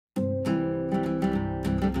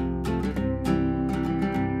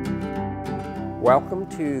Welcome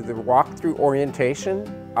to the walkthrough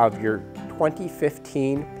orientation of your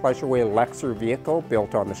 2015 Pleasureway Lexor vehicle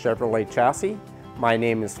built on the Chevrolet chassis. My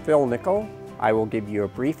name is Phil Nickel. I will give you a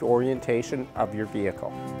brief orientation of your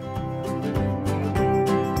vehicle.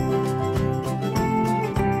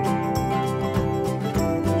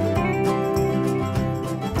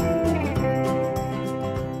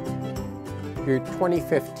 Your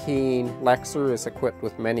 2015 Lexor is equipped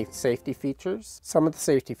with many safety features. Some of the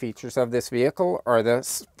safety features of this vehicle are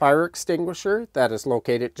the fire extinguisher that is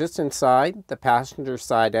located just inside the passenger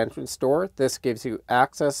side entrance door. This gives you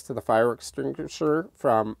access to the fire extinguisher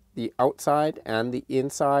from the outside and the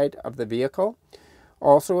inside of the vehicle.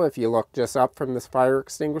 Also, if you look just up from this fire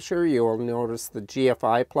extinguisher, you will notice the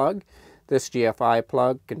GFI plug. This GFI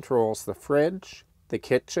plug controls the fridge, the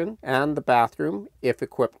kitchen, and the bathroom if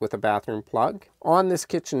equipped with a bathroom plug. On this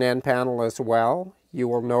kitchen end panel as well, you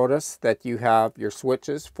will notice that you have your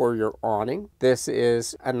switches for your awning. This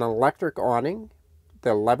is an electric awning,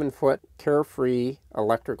 the 11-foot Carefree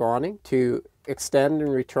electric awning. To extend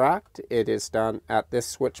and retract, it is done at this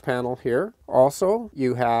switch panel here. Also,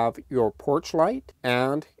 you have your porch light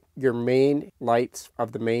and your main lights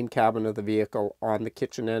of the main cabin of the vehicle on the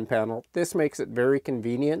kitchen end panel. This makes it very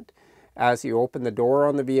convenient. As you open the door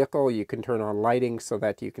on the vehicle, you can turn on lighting so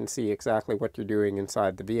that you can see exactly what you're doing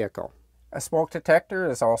inside the vehicle. A smoke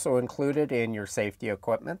detector is also included in your safety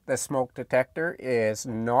equipment. The smoke detector is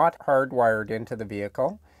not hardwired into the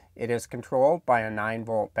vehicle. It is controlled by a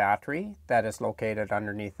 9-volt battery that is located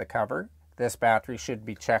underneath the cover. This battery should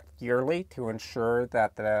be checked yearly to ensure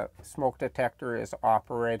that the smoke detector is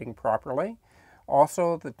operating properly.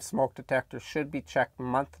 Also, the smoke detector should be checked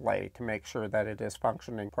monthly to make sure that it is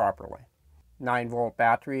functioning properly. 9-volt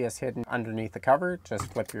battery is hidden underneath the cover.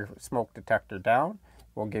 Just flip your smoke detector down.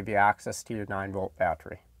 We'll give you access to your 9-volt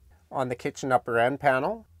battery. On the kitchen upper end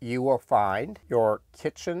panel, you will find your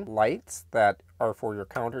kitchen lights that are for your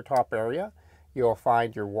countertop area. You will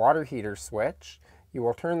find your water heater switch. You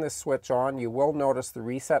will turn this switch on. You will notice the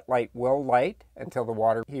reset light will light until the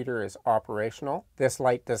water heater is operational. This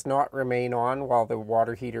light does not remain on while the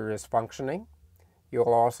water heater is functioning.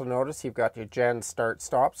 You'll also notice you've got your Gen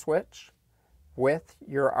start-stop switch with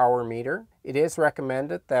your hour meter. It is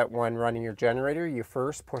recommended that when running your generator, you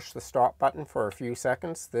first push the stop button for a few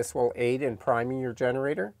seconds. This will aid in priming your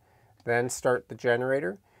generator. Then start the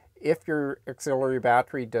generator. If your auxiliary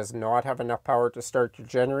battery does not have enough power to start your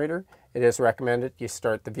generator, it is recommended you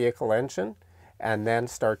start the vehicle engine and then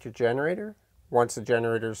start your generator. Once the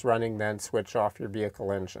generator is running, then switch off your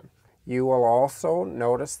vehicle engine. You will also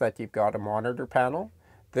notice that you've got a monitor panel.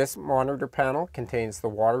 This monitor panel contains the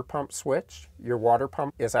water pump switch. Your water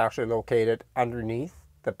pump is actually located underneath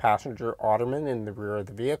the passenger ottoman in the rear of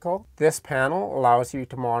the vehicle. This panel allows you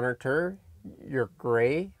to monitor your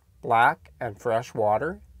gray, black, and fresh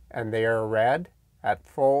water, and they are read at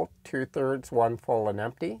full, 2/3, 1 full, and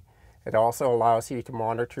empty. It also allows you to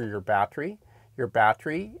monitor your battery. Your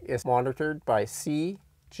battery is monitored by C,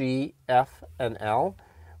 G, F, and L,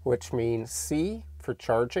 which means C for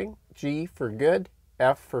charging, G for good,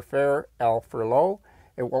 F for fair, L for low.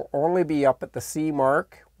 It will only be up at the C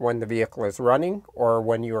mark when the vehicle is running or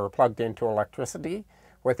when you are plugged into electricity.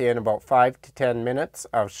 Within about 5 to 10 minutes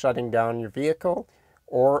of shutting down your vehicle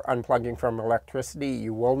or unplugging from electricity,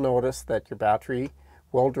 you will notice that your battery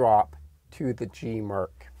will drop to the G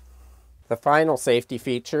mark. The final safety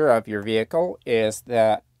feature of your vehicle is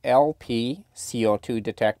the LP CO2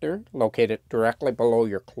 detector located directly below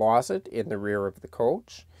your closet in the rear of the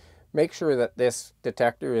coach. Make sure that this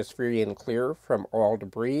detector is free and clear from all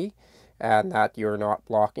debris and that you're not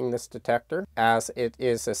blocking this detector, as it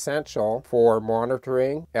is essential for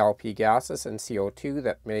monitoring LP gases and CO2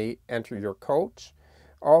 that may enter your coach.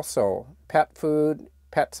 Also, pet food,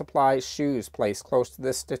 pet supplies, shoes placed close to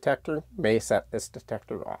this detector may set this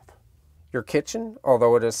detector off. Your kitchen,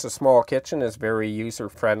 although it is a small kitchen, is very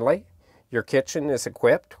user-friendly. Your kitchen is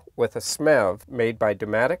equipped with a SMEV made by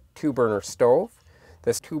Dometic 2-burner stove.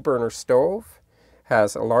 This 2-burner stove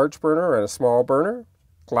has a large burner and a small burner,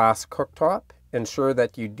 glass cooktop. Ensure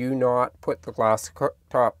that you do not put the glass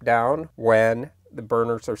cooktop down when the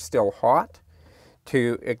burners are still hot.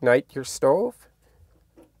 To ignite your stove,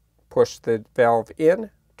 push the valve in,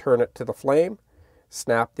 turn it to the flame,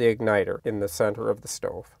 snap the igniter in the center of the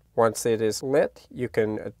stove. Once it is lit, you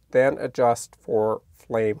can then adjust for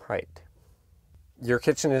flame height. Your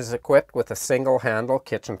kitchen is equipped with a single handle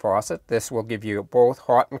kitchen faucet. This will give you both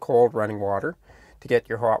hot and cold running water. To get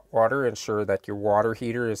your hot water, ensure that your water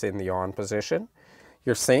heater is in the on position.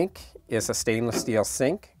 Your sink is a stainless steel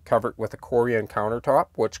sink covered with a Corian countertop,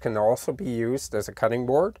 which can also be used as a cutting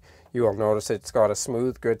board. You will notice it's got a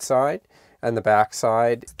smooth, good side, And the back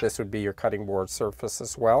side, this would be your cutting board surface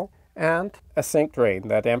as well. And a sink drain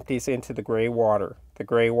that empties into the gray water. The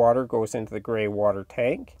gray water goes into the gray water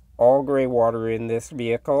tank. All gray water in this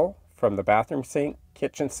vehicle, from the bathroom sink,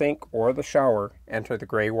 kitchen sink, or the shower, enter the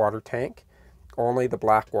gray water tank. Only the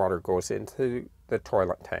black water goes into the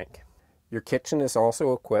toilet tank. Your kitchen is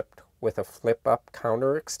also equipped with a flip-up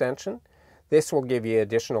counter extension. This will give you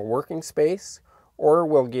additional working space, or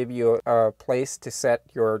will give you a place to set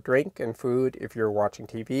your drink and food if you're watching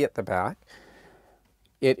TV at the back.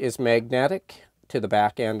 It is magnetic to the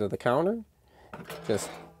back end of the counter. Just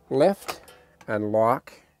lift and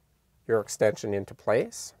lock your extension into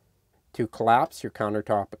place. To collapse your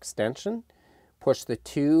countertop extension, push the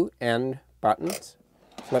two end buttons,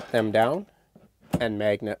 flip them down, and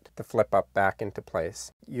magnet the flip up back into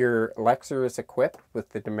place. Your Lexor is equipped with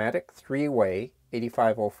the Dometic 3-way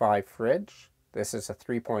 8505 fridge. This is a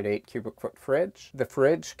 3.8 cubic foot fridge. The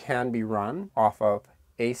fridge can be run off of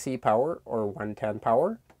AC power or 110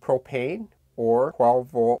 power, propane, or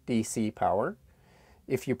 12 volt DC power.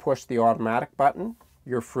 If you push the automatic button,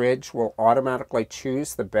 your fridge will automatically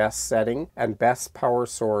choose the best setting and best power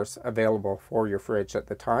source available for your fridge at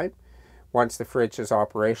the time. Once the fridge is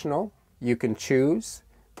operational, you can choose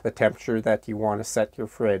the temperature that you want to set your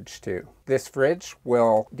fridge to. This fridge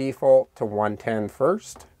will default to 110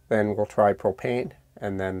 first, then we'll try propane,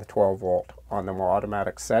 and then the 12 volt on the more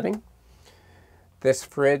automatic setting. This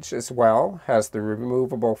fridge as well has the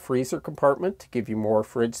removable freezer compartment to give you more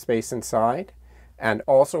fridge space inside, and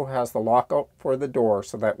also has the lockout for the door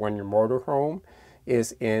so that when your motorhome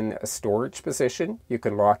is in a storage position, you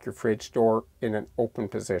can lock your fridge door in an open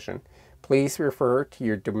position. Please refer to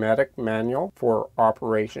your Dometic manual for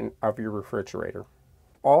operation of your refrigerator.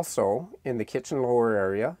 Also, in the kitchen lower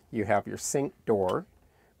area, you have your sink door,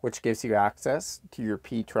 which gives you access to your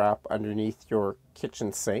P-trap underneath your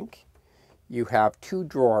kitchen sink. You have two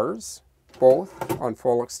drawers, both on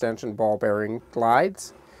full extension ball bearing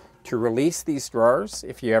glides. To release these drawers,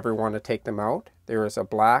 if you ever want to take them out, there is a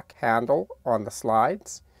black handle on the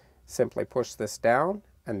slides. Simply push this down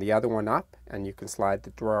and the other one up, and you can slide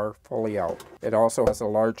the drawer fully out. It also has a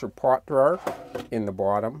larger pot drawer in the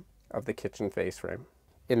bottom of the kitchen face frame.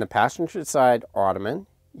 In the passenger side ottoman,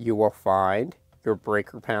 you will find your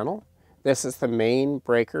breaker panel. This is the main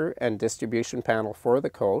breaker and distribution panel for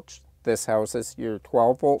the coach. This houses your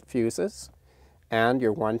 12 volt fuses and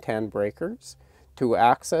your 110 breakers. To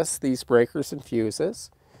access these breakers and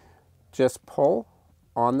fuses, just pull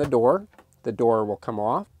on the door will come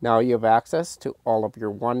off. Now you have access to all of your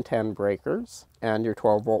 110 breakers and your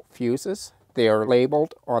 12 volt fuses. They are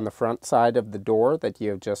labeled on the front side of the door that you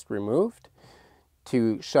have just removed.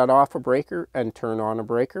 To shut off a breaker and turn on a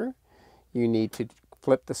breaker, you need to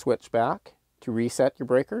flip the switch back. To reset your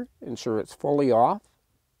breaker, ensure it's fully off,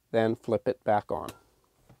 then flip it back on.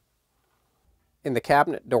 In the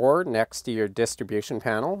cabinet door next to your distribution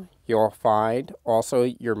panel, you'll find also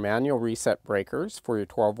your manual reset breakers for your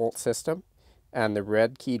 12 volt system and the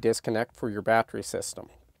red key disconnect for your battery system.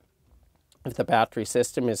 If the battery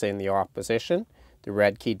system is in the off position, the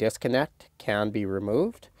red key disconnect can be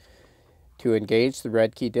removed. To engage the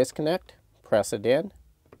red key disconnect, press it in,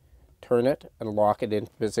 turn it, and lock it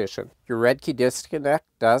into position. Your red key disconnect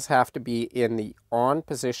does have to be in the on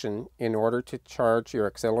position in order to charge your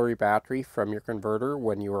auxiliary battery from your converter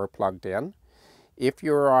when you are plugged in. If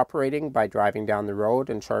you are operating by driving down the road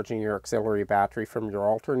and charging your auxiliary battery from your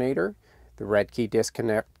alternator, the red key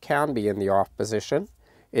disconnect can be in the off position.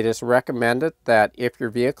 It is recommended that if your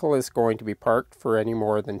vehicle is going to be parked for any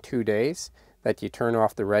more than 2 days, that you turn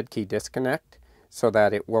off the red key disconnect so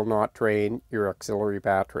that it will not drain your auxiliary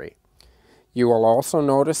battery. You will also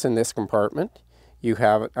notice in this compartment you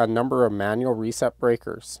have a number of manual reset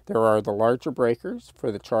breakers. There are the larger breakers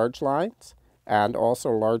for the charge lines and also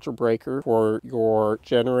a larger breaker for your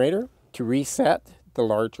generator. To reset the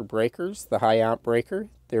larger breakers, the high amp breaker,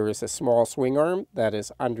 there is a small swing arm that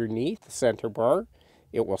is underneath the center bar.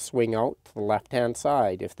 It will swing out to the left hand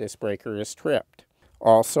side if this breaker is tripped.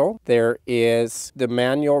 Also, there is the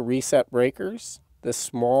manual reset breakers, the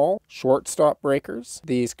small short stop breakers.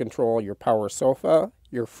 These control your power sofa,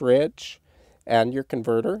 your fridge, and your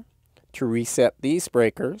converter. To reset these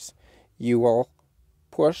breakers, you will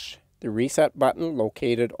push the reset button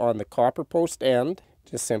located on the copper post end.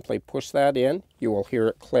 Just simply push that in. You will hear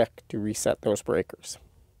it click to reset those breakers.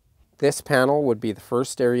 This panel would be the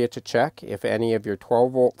first area to check if any of your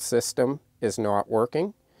 12 volt system is not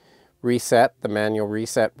working. Reset the manual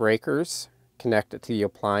reset breakers connected to the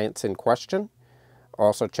appliance in question.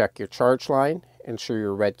 Also check your charge line, ensure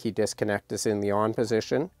your red key disconnect is in the on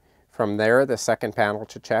position. From there, the second panel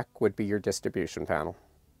to check would be your distribution panel.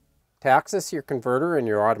 To access your converter and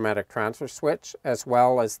your automatic transfer switch, as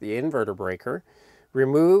well as the inverter breaker,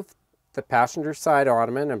 remove the passenger side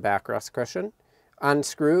ottoman and backrest cushion,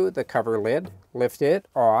 unscrew the cover lid, lift it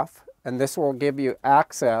off, and this will give you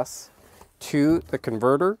access to the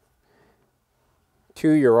converter,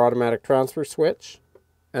 to your automatic transfer switch,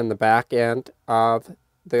 and the back end of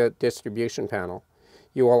the distribution panel.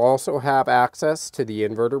 You will also have access to the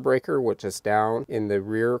inverter breaker, which is down in the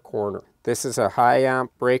rear corner. This is a high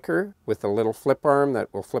amp breaker with a little flip arm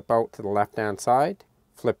that will flip out to the left hand side.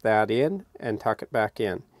 Flip that in and tuck it back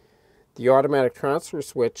in. The automatic transfer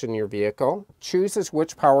switch in your vehicle chooses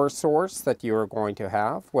which power source that you are going to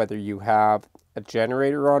have, whether you have a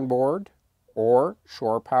generator on board or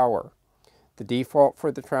shore power. The default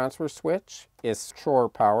for the transfer switch is shore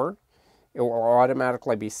power. It will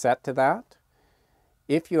automatically be set to that.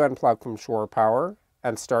 If you unplug from shore power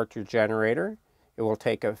and start your generator, it will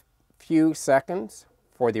take a few seconds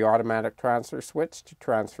for the automatic transfer switch to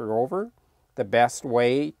transfer over. The best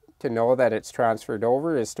way to know that it's transferred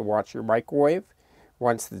over is to watch your microwave.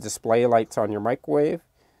 Once the display lights on your microwave,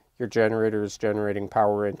 your generator is generating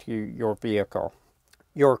power into your vehicle.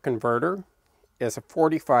 Your converter is a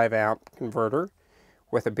 45 amp converter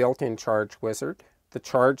with a built-in charge wizard. The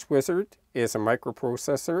charge wizard is a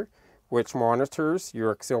microprocessor which monitors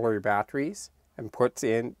your auxiliary batteries and puts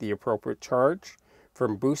in the appropriate charge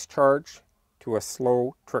from boost charge to a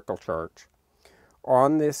slow trickle charge.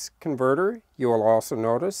 On this converter, you will also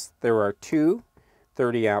notice there are two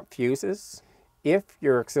 30 amp fuses. If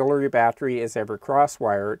your auxiliary battery is ever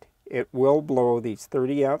cross-wired, it will blow these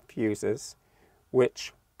 30 amp fuses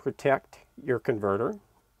which protect your converter.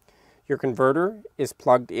 Your converter is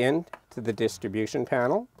plugged in to the distribution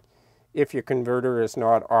panel. If your converter is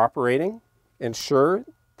not operating, ensure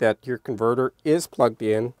that your converter is plugged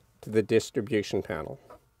in to the distribution panel.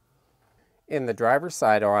 In the driver's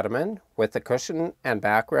side ottoman, with the cushion and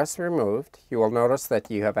backrest removed, you will notice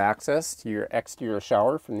that you have access to your exterior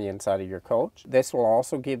shower from the inside of your coach. This will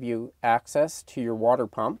also give you access to your water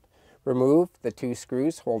pump. Remove the two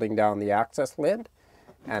screws holding down the access lid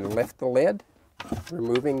and lift the lid,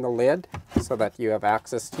 removing the lid so that you have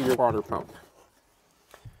access to your water pump.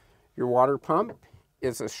 Your water pump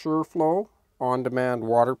is a SureFlow on-demand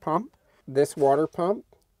water pump. This water pump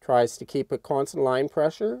tries to keep a constant line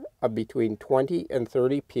pressure of between 20 and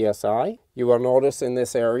 30 psi. You will notice in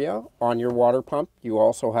this area on your water pump you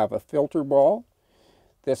also have a filter ball.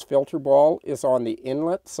 This filter ball is on the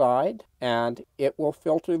inlet side and it will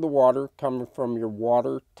filter the water coming from your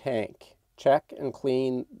water tank. Check and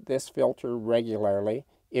clean this filter regularly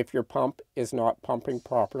if your pump is not pumping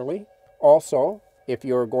properly. Also, if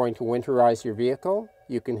you are going to winterize your vehicle,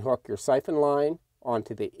 you can hook your siphon line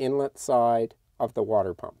onto the inlet side of the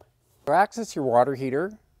water pump. To access your water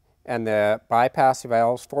heater and the bypass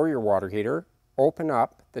valves for your water heater, open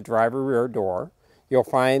up the driver rear door. You'll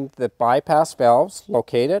find the bypass valves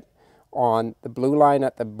located on the blue line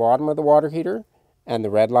at the bottom of the water heater and the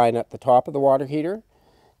red line at the top of the water heater.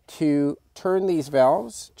 To turn these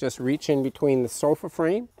valves, just reach in between the sofa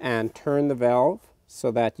frame and turn the valve so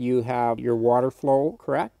that you have your water flow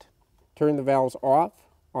correct. Turn the valves off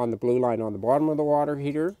on the blue line on the bottom of the water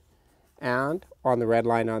heater and on the red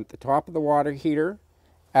line on the top of the water heater,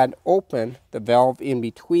 and open the valve in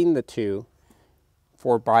between the two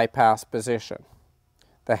for bypass position.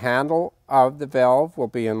 The handle of the valve will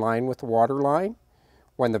be in line with the water line.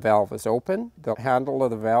 When the valve is open, the handle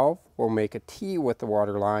of the valve will make a T with the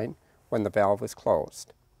water line when the valve is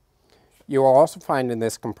closed. You will also find in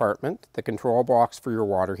this compartment the control box for your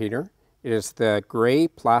water heater. It is the gray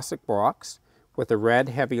plastic box with a red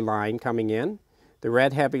heavy line coming in. The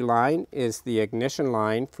red heavy line is the ignition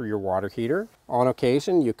line for your water heater. On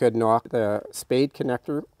occasion, you could knock the spade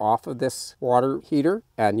connector off of this water heater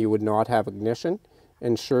and you would not have ignition.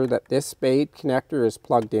 Ensure that this spade connector is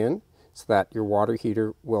plugged in so that your water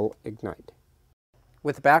heater will ignite.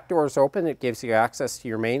 With the back doors open, it gives you access to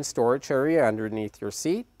your main storage area underneath your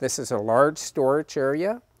seat. This is a large storage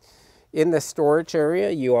area. In the storage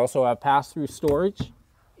area, you also have pass-through storage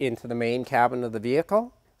into the main cabin of the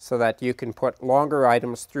vehicle so that you can put longer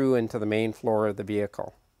items through into the main floor of the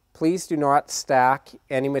vehicle. Please do not stack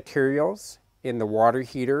any materials in the water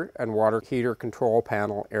heater and water heater control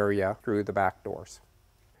panel area through the back doors.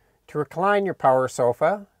 To recline your power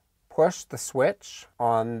sofa, push the switch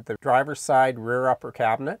on the driver's side rear upper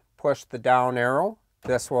cabinet. Push the down arrow.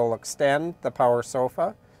 This will extend the power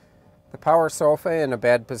sofa. The power sofa in a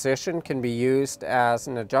bed position can be used as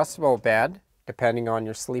an adjustable bed depending on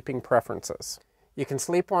your sleeping preferences. You can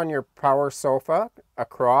sleep on your power sofa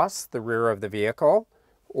across the rear of the vehicle,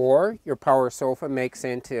 Or your power sofa makes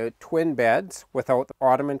into twin beds without the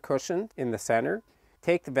ottoman cushion in the center.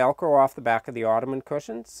 Take the Velcro off the back of the ottoman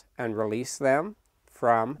cushions and release them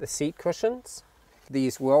from the seat cushions.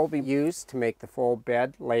 These will be used to make the full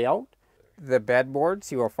bed layout. The bed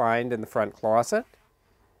boards you will find in the front closet.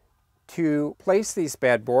 To place these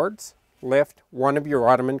bed boards, lift one of your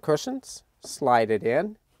ottoman cushions, slide it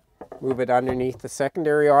in, move it underneath the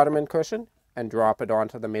secondary ottoman cushion, and drop it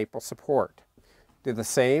onto the maple support. Do the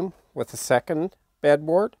same with the second bed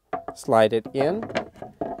board. Slide it in,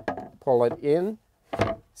 pull it in,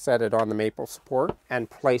 set it on the maple support, and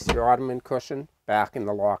place your ottoman cushion back in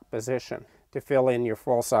the lock position. To fill in your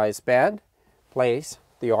full-size bed, place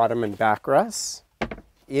the ottoman backrests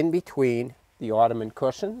in between the ottoman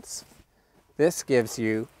cushions. This gives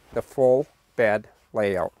you the full bed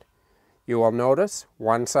layout. You will notice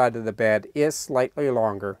one side of the bed is slightly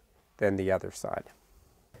longer than the other side.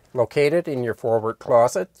 Located in your forward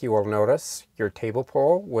closet, you will notice your table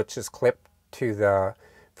pole, which is clipped to the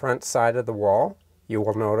front side of the wall. You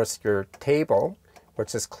will notice your table,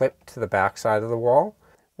 which is clipped to the back side of the wall.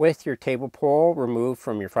 With your table pole removed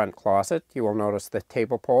from your front closet, you will notice the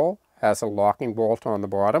table pole has a locking bolt on the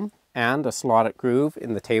bottom and a slotted groove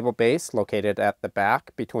in the table base located at the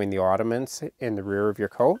back between the ottomans in the rear of your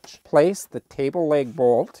coach. Place the table leg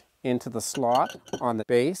bolt into the slot on the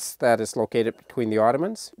base that is located between the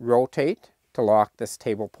ottomans. Rotate to lock this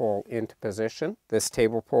table pole into position. This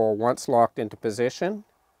table pole, once locked into position,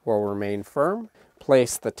 will remain firm.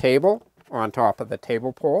 Place the table on top of the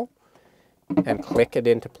table pole and click it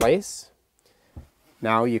into place.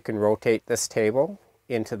 Now you can rotate this table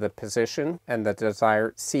into the position and the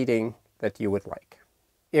desired seating that you would like.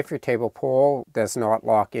 If your table pole does not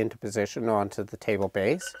lock into position onto the table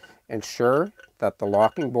base, ensure that the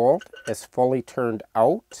locking bolt is fully turned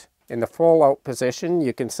out. In the full out position,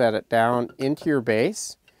 you can set it down into your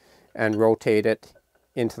base and rotate it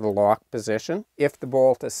into the lock position. If the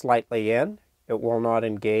bolt is slightly in, it will not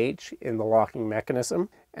engage in the locking mechanism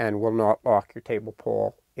and will not lock your table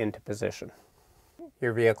pole into position.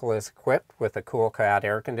 Your vehicle is equipped with a CoolCat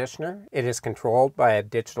air conditioner. It is controlled by a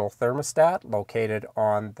digital thermostat located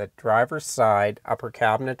on the driver's side upper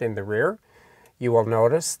cabinet in the rear. You will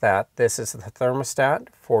notice that this is the thermostat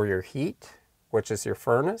for your heat, which is your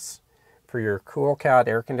furnace, for your CoolCat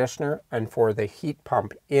air conditioner, and for the heat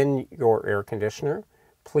pump in your air conditioner.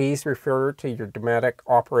 Please refer to your Dometic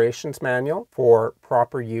operations manual for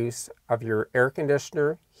proper use of your air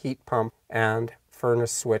conditioner, heat pump, and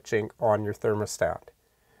furnace switching on your thermostat.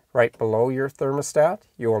 Right below your thermostat,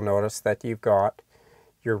 you will notice that you've got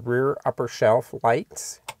your rear upper shelf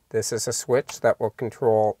lights. This is a switch that will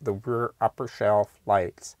control the rear upper shelf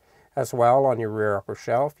lights. As well, on your rear upper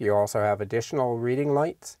shelf, you also have additional reading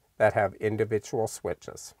lights that have individual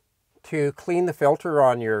switches. To clean the filter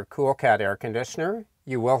on your CoolCat air conditioner,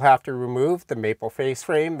 you will have to remove the maple face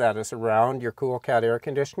frame that is around your CoolCat air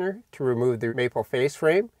conditioner. To remove the maple face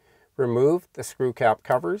frame, remove the screw cap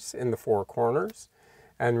covers in the four corners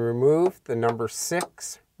and remove the number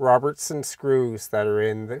 6 Robertson screws that are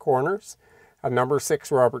in the corners. A number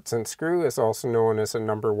 6 Robertson screw is also known as a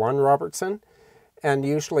number 1 Robertson and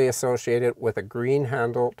usually associated with a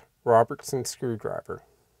green-handled Robertson screwdriver.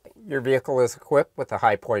 Your vehicle is equipped with a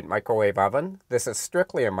high-point microwave oven. This is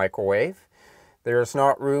strictly a microwave. There is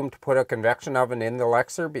not room to put a convection oven in the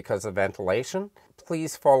Lexor because of ventilation.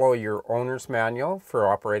 Please follow your owner's manual for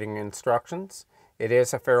operating instructions. It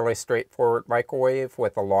is a fairly straightforward microwave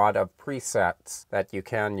with a lot of presets that you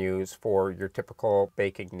can use for your typical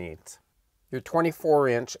baking needs. Your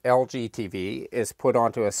 24-inch LG TV is put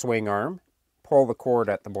onto a swing arm. Pull the cord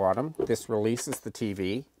at the bottom. This releases the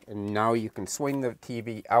TV, and now you can swing the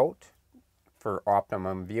TV out for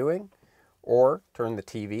optimum viewing, or turn the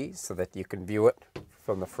TV so that you can view it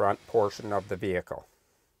from the front portion of the vehicle.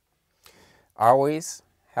 Always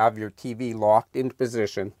have your TV locked into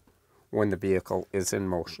position when the vehicle is in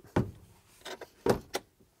motion.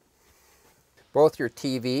 Both your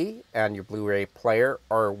TV and your Blu-ray player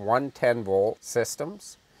are 110-volt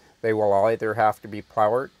systems. They will either have to be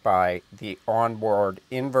powered by the onboard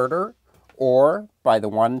inverter or by the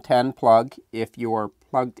 110 plug if you are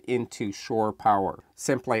plugged into shore power.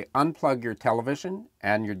 Simply unplug your television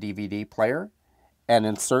and your DVD player and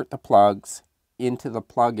insert the plugs into the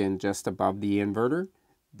plug-in just above the inverter.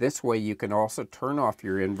 This way you can also turn off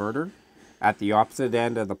your inverter. At the opposite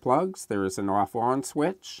end of the plugs, there is an off-on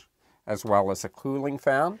switch as well as a cooling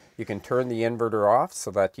fan. You can turn the inverter off so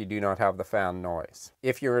that you do not have the fan noise.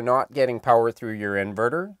 If you're not getting power through your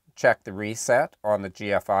inverter, check the reset on the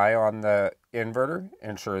GFI on the inverter.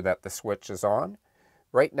 Ensure that the switch is on.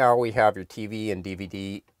 Right now we have your TV and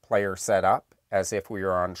DVD player set up as if we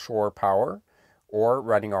are on shore power or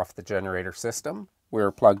running off the generator system. We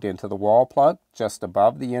are plugged into the wall plug just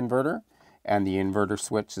above the inverter, and the inverter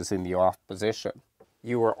switch is in the off position.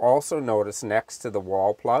 You will also notice next to the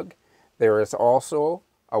wall plug, there is also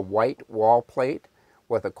a white wall plate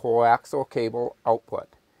with a coaxial cable output.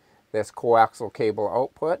 This coaxial cable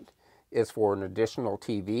output is for an additional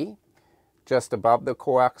TV. Just above the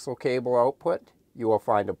coaxial cable output, you will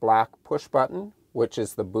find a black push button, which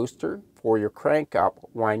is the booster for your crank-up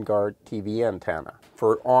Winegard TV antenna.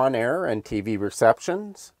 For on-air and TV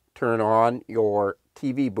receptions, turn on your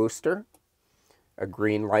TV booster. A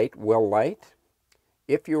green light will light.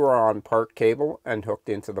 If you are on park cable and hooked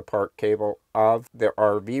into the park cable of the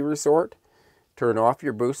RV resort, turn off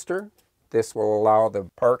your booster. This will allow the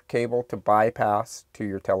park cable to bypass to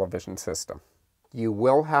your television system. You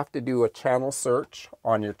will have to do a channel search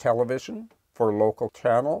on your television for local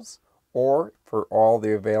channels or for all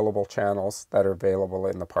the available channels that are available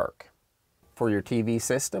in the park. For your TV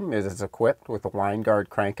system, it is equipped with a Winegard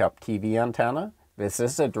crank-up TV antenna. This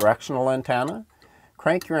is a directional antenna.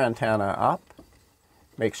 Crank your antenna up.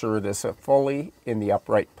 Make sure it is fully in the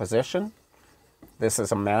upright position. This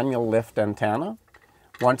is a manual lift antenna.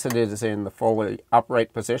 Once it is in the fully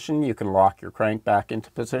upright position, you can lock your crank back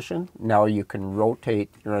into position. Now you can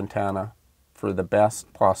rotate your antenna for the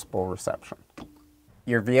best possible reception.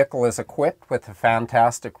 Your vehicle is equipped with a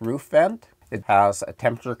fantastic roof vent. It has a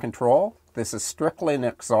temperature control. This is strictly an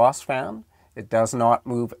exhaust fan. It does not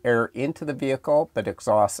move air into the vehicle, but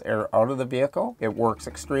exhausts air out of the vehicle. It works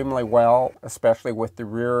extremely well, especially with the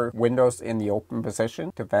rear windows in the open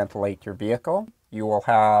position to ventilate your vehicle. You will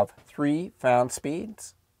have 3 fan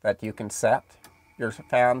speeds that you can set your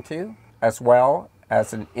fan to, as well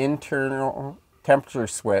as an internal temperature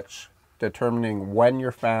switch determining when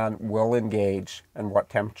your fan will engage and what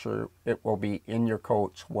temperature it will be in your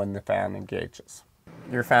coach when the fan engages.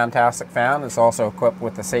 Your fantastic fan is also equipped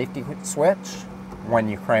with a safety switch. When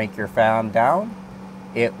you crank your fan down,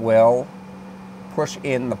 it will push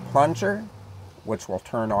in the plunger, which will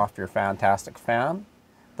turn off your fantastic fan.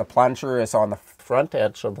 The plunger is on the front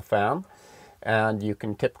edge of the fan, and you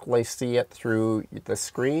can typically see it through the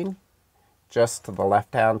screen just to the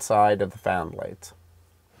left-hand side of the fan blades.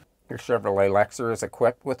 Your Chevrolet Lexor is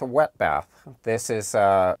equipped with a wet bath. This is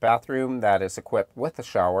a bathroom that is equipped with a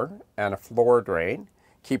shower and a floor drain.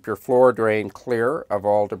 Keep your floor drain clear of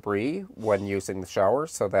all debris when using the shower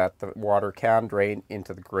so that the water can drain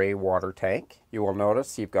into the gray water tank. You will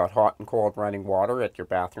notice you've got hot and cold running water at your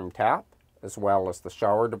bathroom tap, as well as the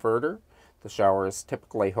shower diverter. The shower is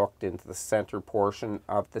typically hooked into the center portion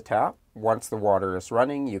of the tap. Once the water is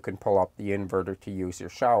running, you can pull up the inverter to use your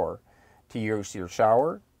shower. To use your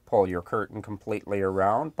shower, pull your curtain completely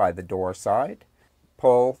around by the door side.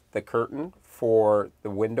 Pull the curtain for the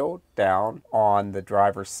window down on the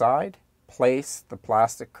driver's side. Place the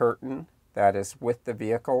plastic curtain that is with the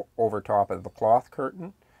vehicle over top of the cloth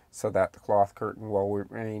curtain so that the cloth curtain will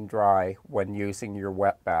remain dry when using your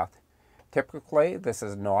wet bath. Typically, this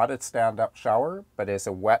is not a stand-up shower, but is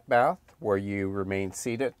a wet bath where you remain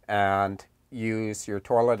seated and use your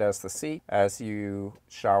toilet as the seat as you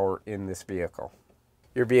shower in this vehicle.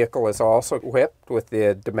 Your vehicle is also equipped with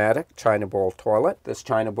the Dometic China Bowl toilet. This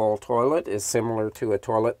China Bowl toilet is similar to a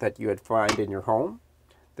toilet that you would find in your home.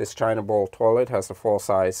 This China Bowl toilet has a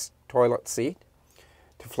full-size toilet seat.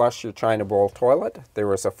 To flush your China Bowl toilet,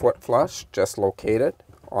 there is a foot flush just located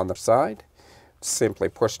on the side. Simply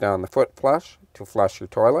push down the foot flush to flush your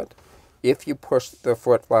toilet. If you push the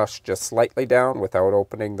foot flush just slightly down without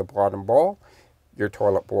opening the bottom bowl, your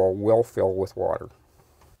toilet bowl will fill with water.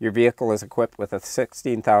 Your vehicle is equipped with a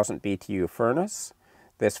 16,000 BTU furnace.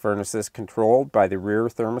 This furnace is controlled by the rear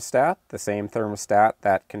thermostat, the same thermostat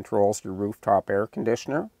that controls your rooftop air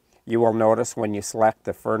conditioner. You will notice when you select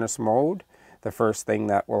the furnace mode, the first thing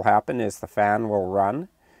that will happen is the fan will run.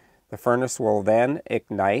 The furnace will then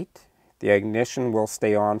ignite. The ignition will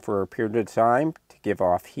stay on for a period of time to give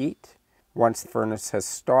off heat. Once the furnace has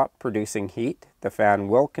stopped producing heat, the fan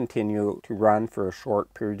will continue to run for a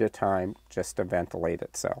short period of time just to ventilate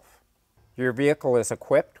itself. Your vehicle is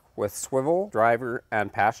equipped with swivel, driver,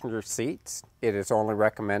 and passenger seats. It is only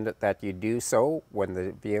recommended that you do so when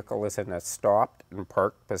the vehicle is in a stopped and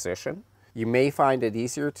parked position. You may find it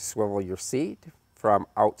easier to swivel your seat from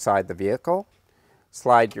outside the vehicle.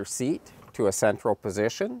 Slide your seat to a central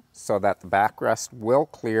position so that the backrest will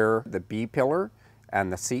clear the B-pillar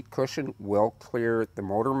and the seat cushion will clear the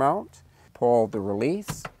motor mount. Pull the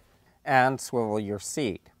release and swivel your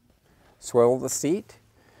seat. Swivel the seat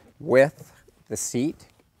with the seat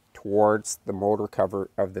towards the motor cover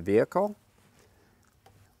of the vehicle.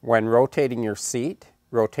 When rotating your seat,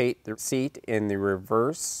 Rotate the seat in the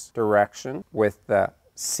reverse direction with the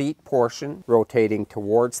seat portion rotating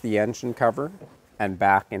towards the engine cover and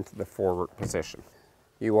back into the forward position.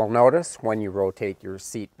 You will notice when you rotate your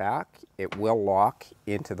seat back, it will lock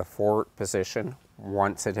into the forward position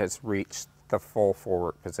once it has reached the full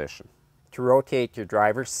forward position. To rotate your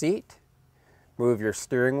driver's seat, move your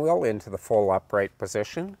steering wheel into the full upright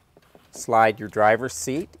position, slide your driver's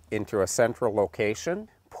seat into a central location,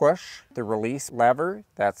 push the release lever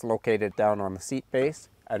that's located down on the seat base,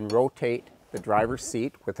 and rotate the driver's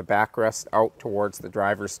seat with the backrest out towards the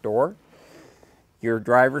driver's door. Your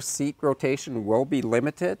driver's seat rotation will be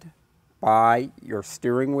limited by your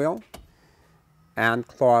steering wheel and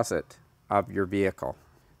closet of your vehicle.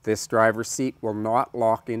 This driver's seat will not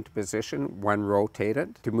lock into position when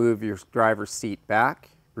rotated. To move your driver's seat back,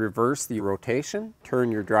 reverse the rotation,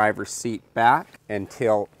 turn your driver's seat back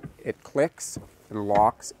until it clicks and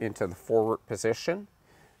locks into the forward position.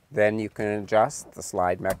 Then you can adjust the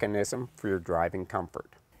slide mechanism for your driving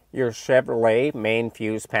comfort. Your Chevrolet main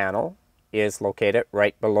fuse panel is located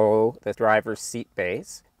right below the driver's seat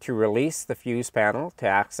base. To release the fuse panel to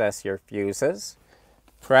access your fuses,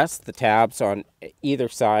 press the tabs on either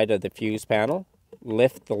side of the fuse panel,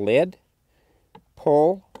 lift the lid,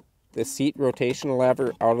 pull the seat rotation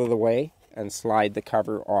lever out of the way, and slide the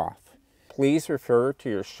cover off. Please refer to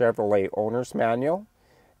your Chevrolet owner's manual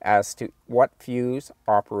as to what fuse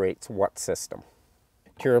operates what system.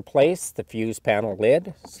 To replace the fuse panel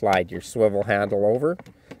lid, slide your swivel handle over,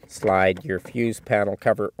 slide your fuse panel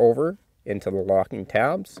cover over into the locking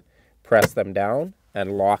tabs, press them down,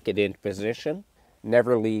 and lock it into position.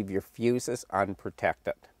 Never leave your fuses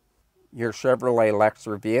unprotected. Your Chevrolet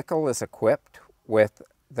Lexor vehicle is equipped with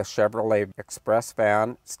the Chevrolet Express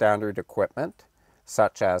Van standard equipment,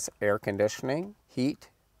 such as air conditioning, heat,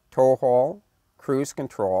 tow haul, cruise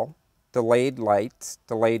control, delayed lights,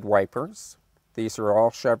 delayed wipers. These are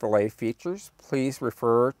all Chevrolet features. Please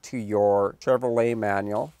refer to your Chevrolet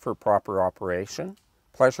manual for proper operation.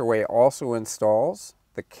 Pleasureway also installs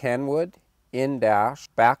the Kenwood in-dash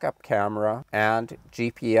backup camera and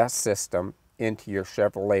GPS system into your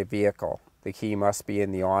Chevrolet vehicle. The key must be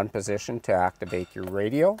in the on position to activate your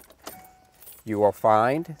radio. You will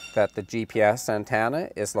find that the GPS antenna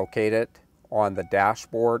is located on the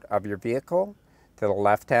dashboard of your vehicle to the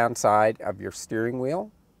left-hand side of your steering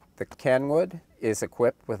wheel. The Kenwood is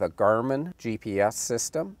equipped with a Garmin GPS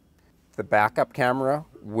system. The backup camera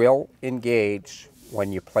will engage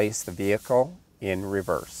when you place the vehicle in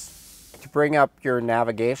reverse. To bring up your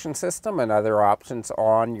navigation system and other options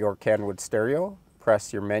on your Kenwood stereo,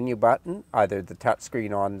 press your menu button, either the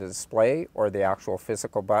touchscreen on the display or the actual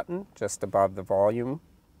physical button just above the volume.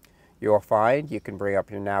 You will find you can bring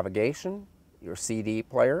up your navigation, your CD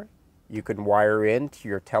player. You can wire into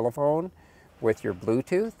your telephone with your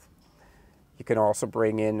Bluetooth. You can also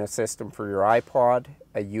bring in a system for your iPod,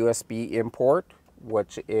 a USB import,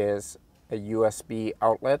 which is a USB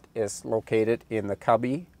outlet, is located in the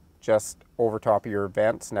cubby just over top of your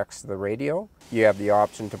vents next to the radio. You have the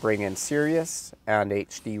option to bring in Sirius and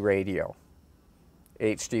HD radio.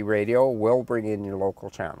 HD radio will bring in your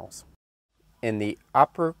local channels. In the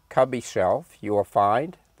upper cubby shelf, you will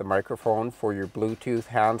find the microphone for your Bluetooth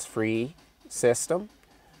hands-free system,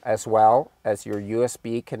 as well as your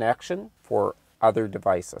USB connection for other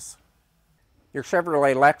devices. Your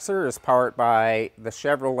Chevrolet Lexor is powered by the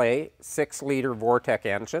Chevrolet 6-liter Vortec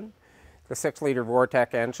engine. The 6-liter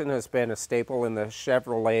Vortec engine has been a staple in the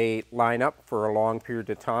Chevrolet lineup for a long period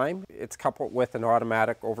of time. It's coupled with an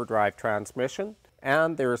automatic overdrive transmission,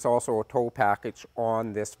 and there's also a tow package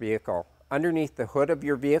on this vehicle. Underneath the hood of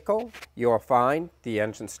your vehicle, you'll find the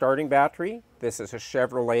engine starting battery. This is a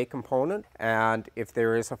Chevrolet component, and if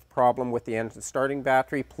there is a problem with the engine starting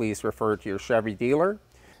battery, please refer to your Chevy dealer.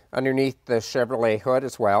 Underneath the Chevrolet hood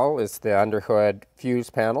as well is the underhood fuse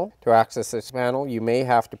panel. To access this panel, you may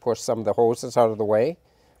have to push some of the hoses out of the way,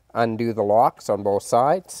 undo the locks on both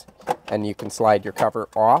sides, and you can slide your cover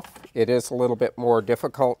off. It is a little bit more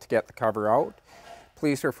difficult to get the cover out.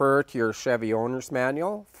 Please refer to your Chevy owner's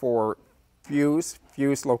manual for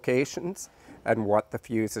fuse locations, and what the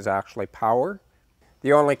fuses actually power.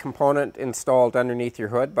 The only component installed underneath your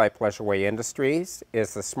hood by Pleasureway Industries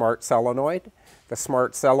is the smart solenoid. The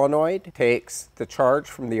smart solenoid takes the charge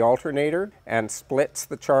from the alternator and splits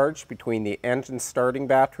the charge between the engine starting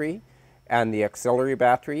battery and the auxiliary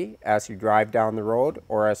battery as you drive down the road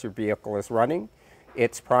or as your vehicle is running.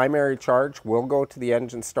 Its primary charge will go to the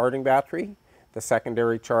engine starting battery. The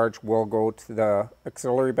secondary charge will go to the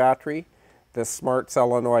auxiliary battery. The smart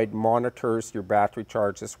solenoid monitors your battery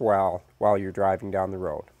charge as well while you're driving down the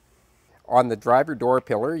road. On the driver door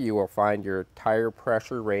pillar, you will find your tire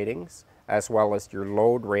pressure ratings as well as your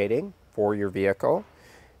load rating for your vehicle.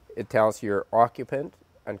 It tells your occupant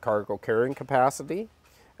and cargo carrying capacity,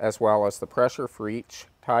 as well as the pressure for each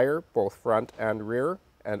tire, both front and rear,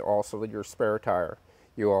 and also your spare tire.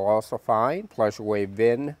 You will also find Pleasureway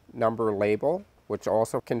VIN number label, which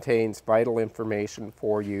also contains vital information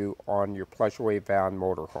for you on your Pleasureway van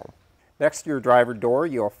motorhome. Next to your driver door,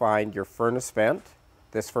 you'll find your furnace vent.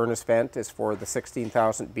 This furnace vent is for the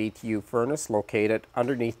 16,000 BTU furnace located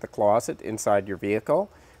underneath the closet inside your vehicle.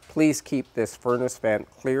 Please keep this furnace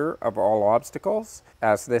vent clear of all obstacles,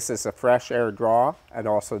 as this is a fresh air draw and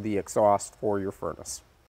also the exhaust for your furnace.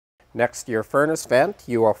 Next to your furnace vent,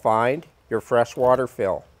 you will find your freshwater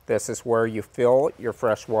fill. This is where you fill your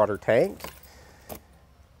freshwater tank.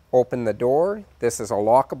 Open the door. This is a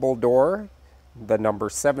lockable door. The number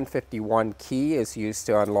 751 key is used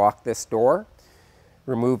to unlock this door.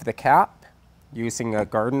 Remove the cap using a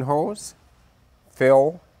garden hose.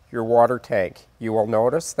 Fill your water tank. You will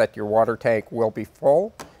notice that your water tank will be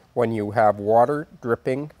full when you have water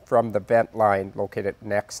dripping from the vent line located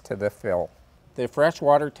next to the fill. The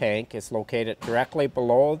freshwater tank is located directly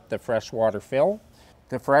below the freshwater fill.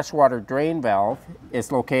 The freshwater drain valve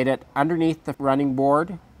is located underneath the running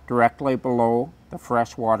board, directly below the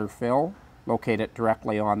freshwater fill, located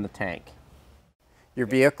directly on the tank. Your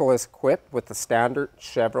vehicle is equipped with the standard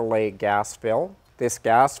Chevrolet gas fill. This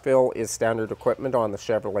gas fill is standard equipment on the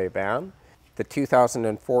Chevrolet van. The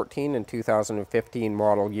 2014 and 2015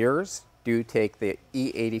 model years do take the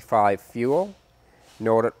E85 fuel,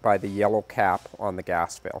 noted by the yellow cap on the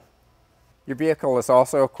gas fill. Your vehicle is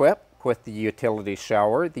also equipped with the utility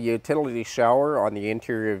shower. The utility shower on the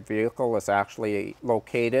interior of the vehicle is actually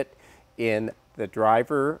located in the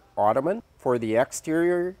driver ottoman. For the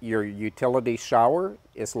exterior, your utility shower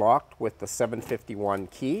is locked with the 751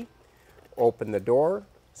 key. Open the door,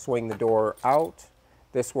 swing the door out.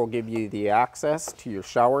 This will give you the access to your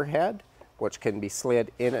shower head, which can be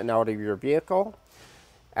slid in and out of your vehicle.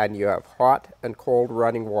 And you have hot and cold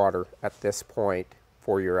running water at this point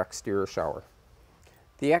for your exterior shower.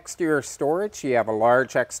 The exterior storage, you have a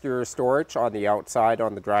large exterior storage on the outside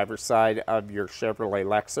on the driver's side of your Chevrolet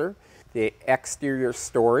Lexor. The exterior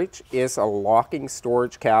storage is a locking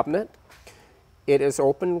storage cabinet. It is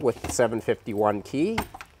opened with the 751 key.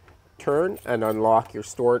 Turn and unlock your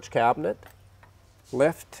storage cabinet.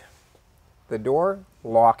 Lift the door,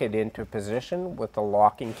 lock it into position with the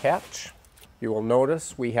locking catch. You will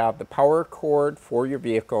notice we have the power cord for your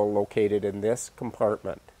vehicle located in this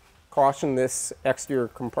compartment. Caution, this exterior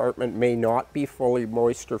compartment may not be fully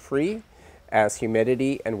moisture free, as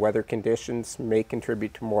humidity and weather conditions may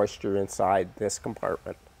contribute to moisture inside this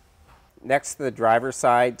compartment. Next to the driver's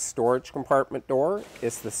side storage compartment door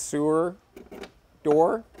is the sewer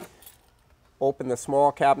door. Open the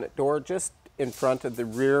small cabinet door just in front of the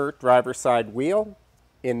rear driver's side wheel.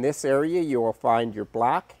 In this area you will find your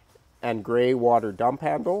black and gray water dump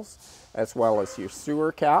handles, as well as your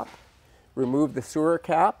sewer cap. Remove the sewer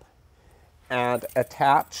cap and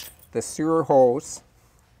attach the sewer hose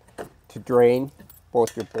to drain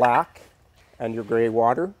both your black and your gray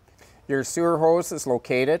water. Your sewer hose is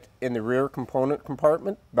located in the rear component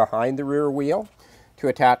compartment behind the rear wheel. To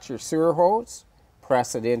attach your sewer hose,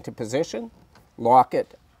 press it into position, lock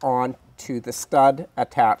it onto the stud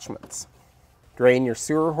attachments. Drain your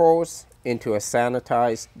sewer hose into a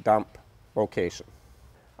sanitized dump location.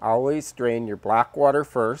 Always drain your black water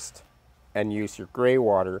first and use your gray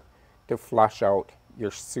water to flush out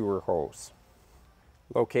your sewer hose.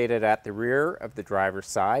 Located at the rear of the driver's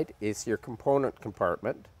side is your component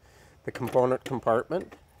compartment. The component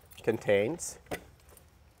compartment contains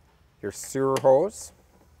your sewer hose,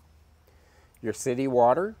 your city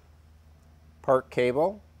water, park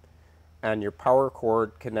cable, and your power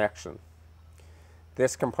cord connection.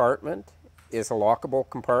 This compartment is a lockable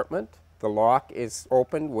compartment. The lock is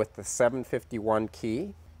opened with the 751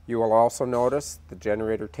 key. You will also notice the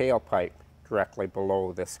generator tailpipe directly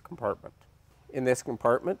below this compartment. In this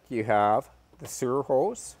compartment you have the sewer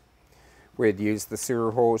hose. We had used the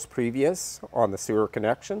sewer hose previous on the sewer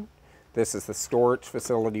connection. This is the storage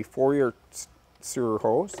facility for your sewer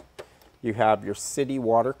hose. You have your city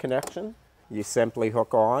water connection. You simply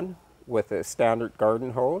hook on with a standard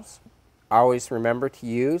garden hose. Always remember to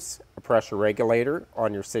use a pressure regulator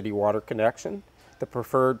on your city water connection. The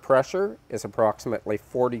preferred pressure is approximately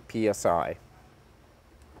 40 psi.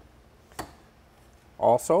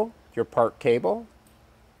 Also, your park cable.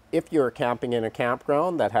 If you're camping in a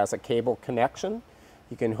campground that has a cable connection,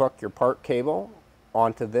 you can hook your park cable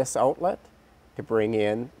onto this outlet to bring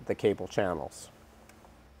in the cable channels.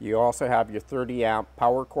 You also have your 30 amp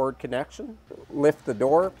power cord connection. Lift the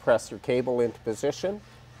door, press your cable into position,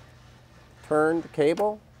 turn the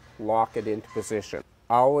cable, lock it into position.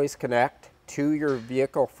 Always connect to your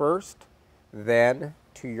vehicle first, then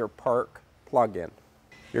to your park plug-in.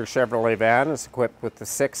 Your Chevrolet van is equipped with the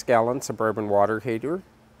 6-gallon Suburban water heater.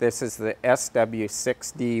 This is the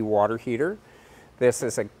SW6D water heater. This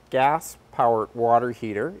is a gas-powered water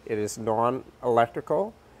heater. It is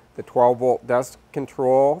non-electrical. The 12-volt does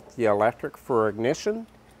control the electric for ignition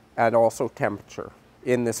and also temperature.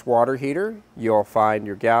 In this water heater, you'll find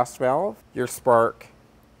your gas valve, your spark,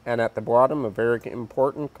 and at the bottom, a very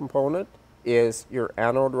important component is your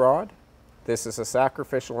anode rod. This is a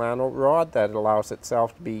sacrificial anode rod that allows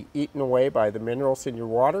itself to be eaten away by the minerals in your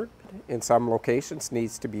water. In some locations,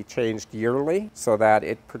 needs to be changed yearly so that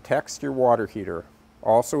it protects your water heater.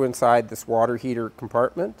 Also inside this water heater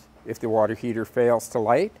compartment, if the water heater fails to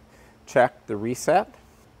light, check the reset.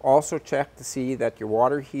 Also check to see that your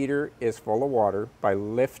water heater is full of water by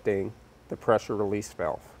lifting the pressure release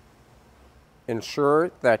valve.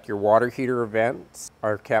 Ensure that your water heater vents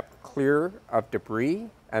are kept clear of debris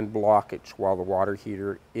and blockage while the water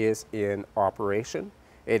heater is in operation.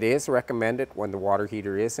 It is recommended when the water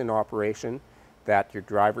heater is in operation that your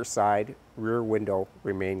driver's side rear window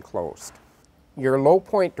remain closed. Your low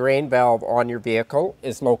point drain valve on your vehicle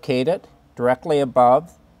is located directly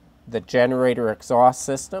above the generator exhaust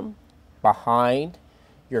system behind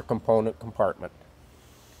your component compartment.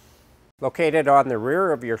 Located on the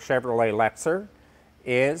rear of your Chevrolet Lexor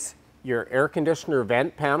is your air conditioner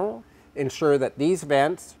vent panel. Ensure that these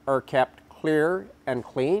vents are kept clear and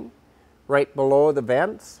clean. Right below the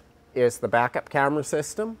vents is the backup camera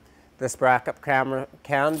system. This backup camera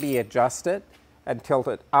can be adjusted and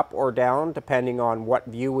tilted up or down depending on what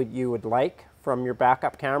view you would like from your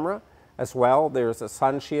backup camera. As well, there's a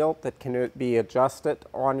sun shield that can be adjusted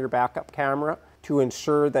on your backup camera to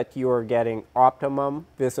ensure that you are getting optimum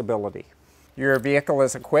visibility. Your vehicle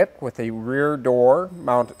is equipped with a rear door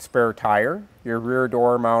mounted spare tire. Your rear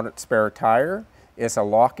door mounted spare tire is a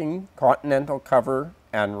locking continental cover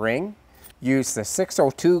and ring. Use the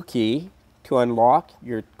 602 key to unlock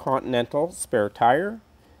your continental spare tire.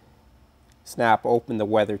 Snap open the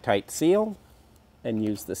weather-tight seal and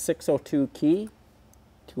use the 602 key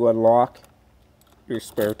to unlock your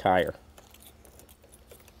spare tire.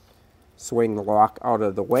 Swing the lock out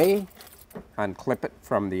of the way, unclip it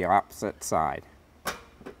from the opposite side,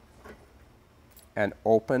 and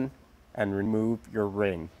open and remove your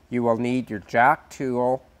ring. You will need your jack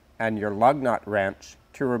tool and your lug nut wrench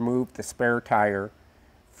to remove the spare tire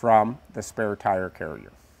from the spare tire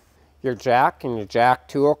carrier. Your jack and your jack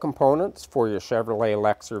tool components for your Chevrolet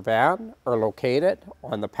Lexor van are located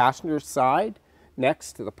on the passenger side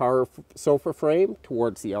next to the power sofa frame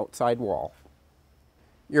towards the outside wall.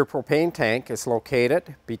 Your propane tank is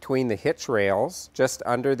located between the hitch rails just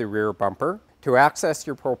under the rear bumper. To access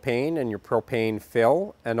your propane and your propane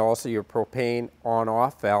fill and also your propane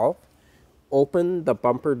on-off valve, open the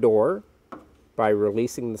bumper door by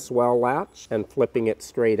releasing the swell latch and flipping it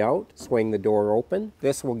straight out. Swing the door open.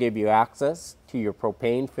 This will give you access to your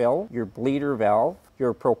propane fill, your bleeder valve,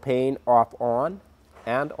 your propane off-on,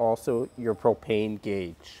 and also your propane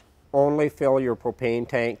gauge. Only fill your propane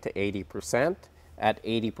tank to 80%. At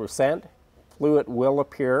 80%, fluid will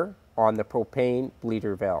appear on the propane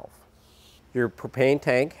bleeder valve. Your propane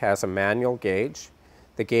tank has a manual gauge.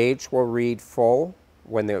 The gauge will read full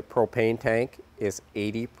when the propane tank is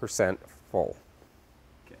 80% full.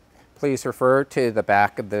 Okay. Please refer to the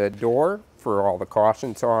back of the door for all the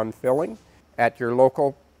cautions on filling. At your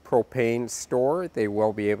local propane store, they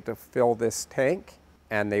will be able to fill this tank,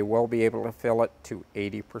 and they will be able to fill it to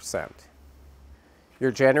 80%. Your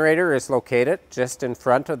generator is located just in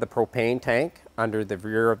front of the propane tank under the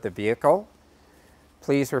rear of the vehicle.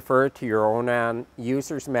 Please refer to your Onan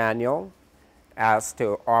user's manual as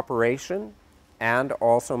to operation and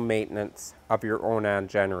also maintenance of your Onan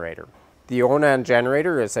generator. The Onan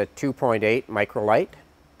generator is a 2.8 microlight.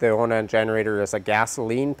 The Onan generator is a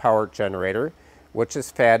gasoline powered generator which is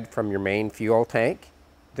fed from your main fuel tank.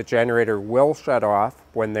 The generator will shut off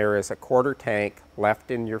when there is a quarter tank left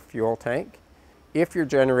in your fuel tank. If your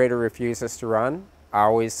generator refuses to run,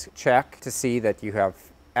 always check to see that you have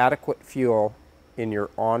adequate fuel in your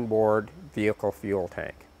onboard vehicle fuel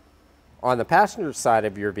tank. On the passenger side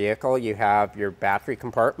of your vehicle, you have your battery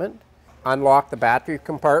compartment. Unlock the battery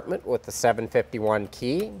compartment with the 751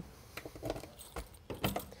 key.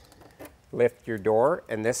 Lift your door,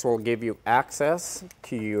 and this will give you access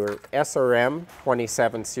to your SRM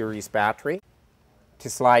 27 series battery. To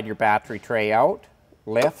slide your battery tray out,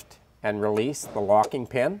 lift and release the locking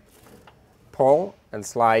pin. pull and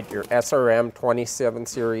slide your SRM 27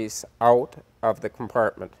 series out of the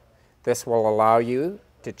compartment. This will allow you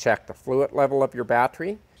to check the fluid level of your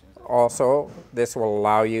battery. Also, this will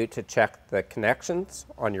allow you to check the connections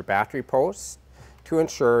on your battery posts to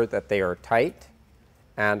ensure that they are tight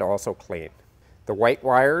and also clean. The white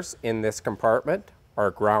wires in this compartment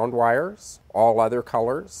are ground wires. All other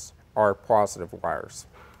colors are positive wires.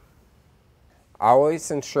 Always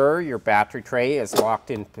ensure your battery tray is locked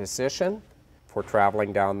in position for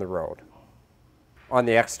traveling down the road. On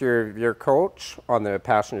the exterior of your coach, on the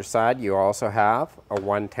passenger side, you also have a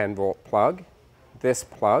 110-volt plug. This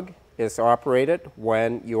plug is operated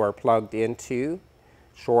when you are plugged into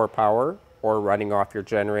shore power or running off your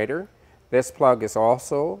generator. This plug is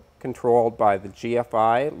also controlled by the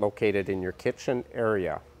GFI located in your kitchen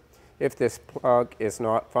area. If this plug is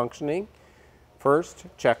not functioning, first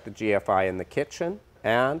check the GFI in the kitchen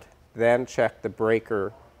and then check the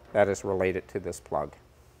breaker that is related to this plug.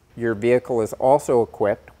 Your vehicle is also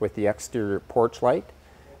equipped with the exterior porch light.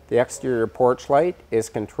 The exterior porch light is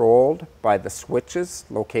controlled by the switches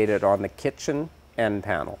located on the kitchen end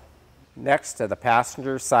panel. Next to the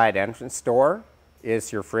passenger side entrance door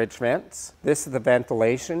is your fridge vents. This is the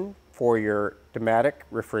ventilation for your Dometic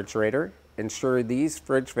refrigerator. Ensure these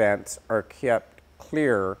fridge vents are kept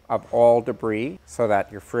clear of all debris so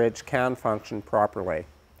that your fridge can function properly.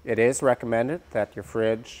 It is recommended that your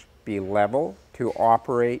fridge be level to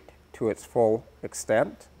operate to its full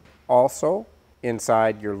extent. Also,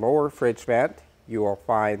 inside your lower fridge vent, you will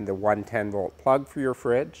find the 110-volt plug for your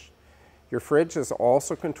fridge. Your fridge is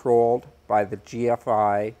also controlled by the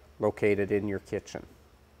GFI located in your kitchen.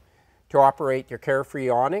 To operate your Carefree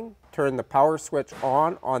awning, turn the power switch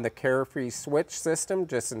on the Carefree switch system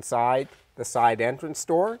just inside the side entrance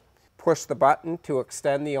door. Push the button to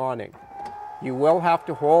extend the awning. You will have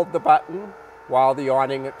to hold the button while the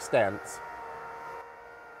awning extends.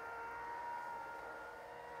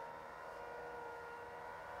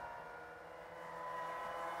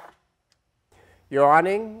 Your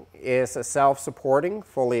awning is a self-supporting,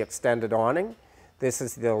 fully extended awning. This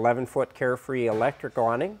is the 11-foot Carefree electric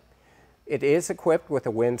awning. It is equipped with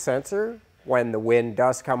a wind sensor. When the wind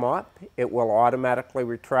does come up, it will automatically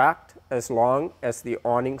retract as long as the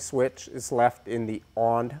awning switch is left in the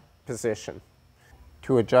on position.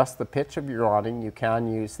 To adjust the pitch of your awning, you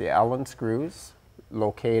can use the Allen screws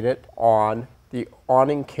located on the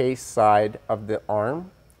awning case side of the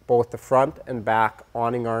arm. Both the front and back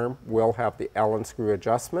awning arm will have the Allen screw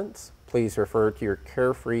adjustments. Please refer to your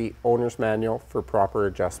Carefree owner's manual for proper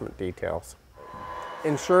adjustment details.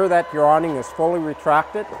 Ensure that your awning is fully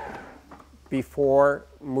retracted before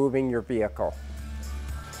moving your vehicle.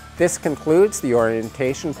 This concludes the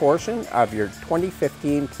orientation portion of your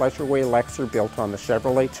 2015 Pleasureway Lexor built on the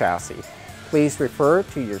Chevrolet chassis. Please refer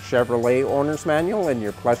to your Chevrolet owner's manual and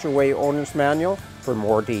your Pleasureway owner's manual for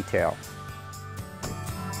more detail.